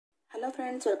Hello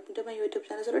friends, welcome to my YouTube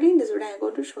channel. So today in this video I am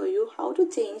going to show you how to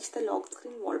change the lock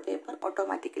screen wallpaper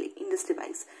automatically in this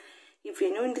device. If you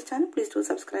are new in this channel, please do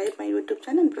subscribe my YouTube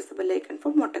channel and press the bell icon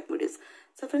for more tech videos.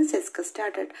 So friends, let's get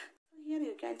started. So here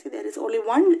you can see there is only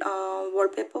one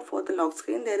wallpaper for the lock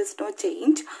screen. There is no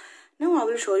change. Now I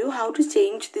will show you how to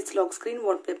change this lock screen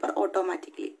wallpaper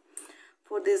automatically.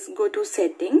 For this, go to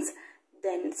settings,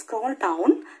 then scroll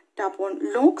down, tap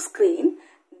on lock screen.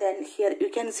 Then here you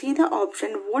can see the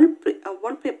option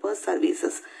wallpaper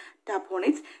services. Tap on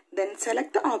it. Then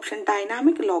select the option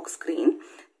dynamic lock screen.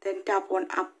 Then tap on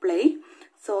apply.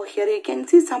 So here you can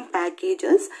see some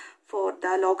packages for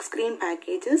the lock screen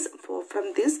packages.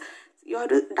 From this you have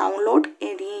to download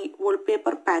any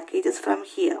wallpaper packages from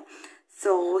here.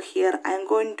 So here I am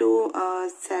going to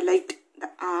select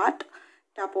the art.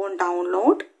 Tap on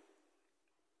download.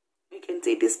 You can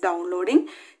see it is downloading.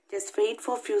 Just wait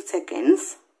for a few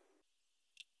seconds.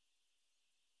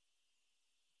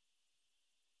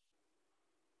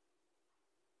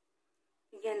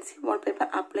 You can see wallpaper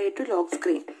applied to lock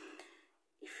screen.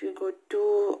 If you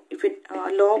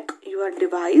lock your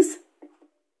device,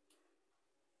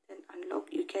 then unlock,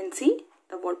 you can see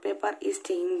the wallpaper is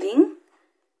changing.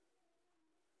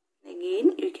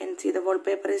 Again, you can see the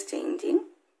wallpaper is changing.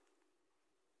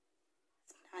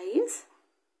 Nice.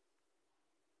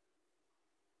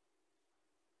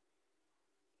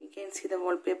 You can see the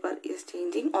wallpaper is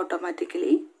changing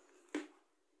automatically.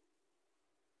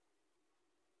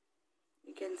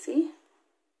 You can see.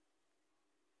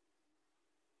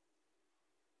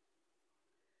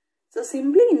 So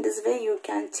simply in this way you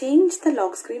can change the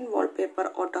lock screen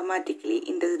wallpaper automatically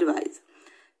in this device.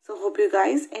 So hope you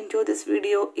guys enjoy this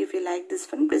video. If you like this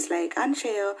one, please like and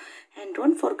share, and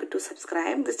don't forget to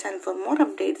subscribe this channel for more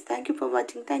updates. Thank you for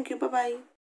watching. Thank you. Bye bye.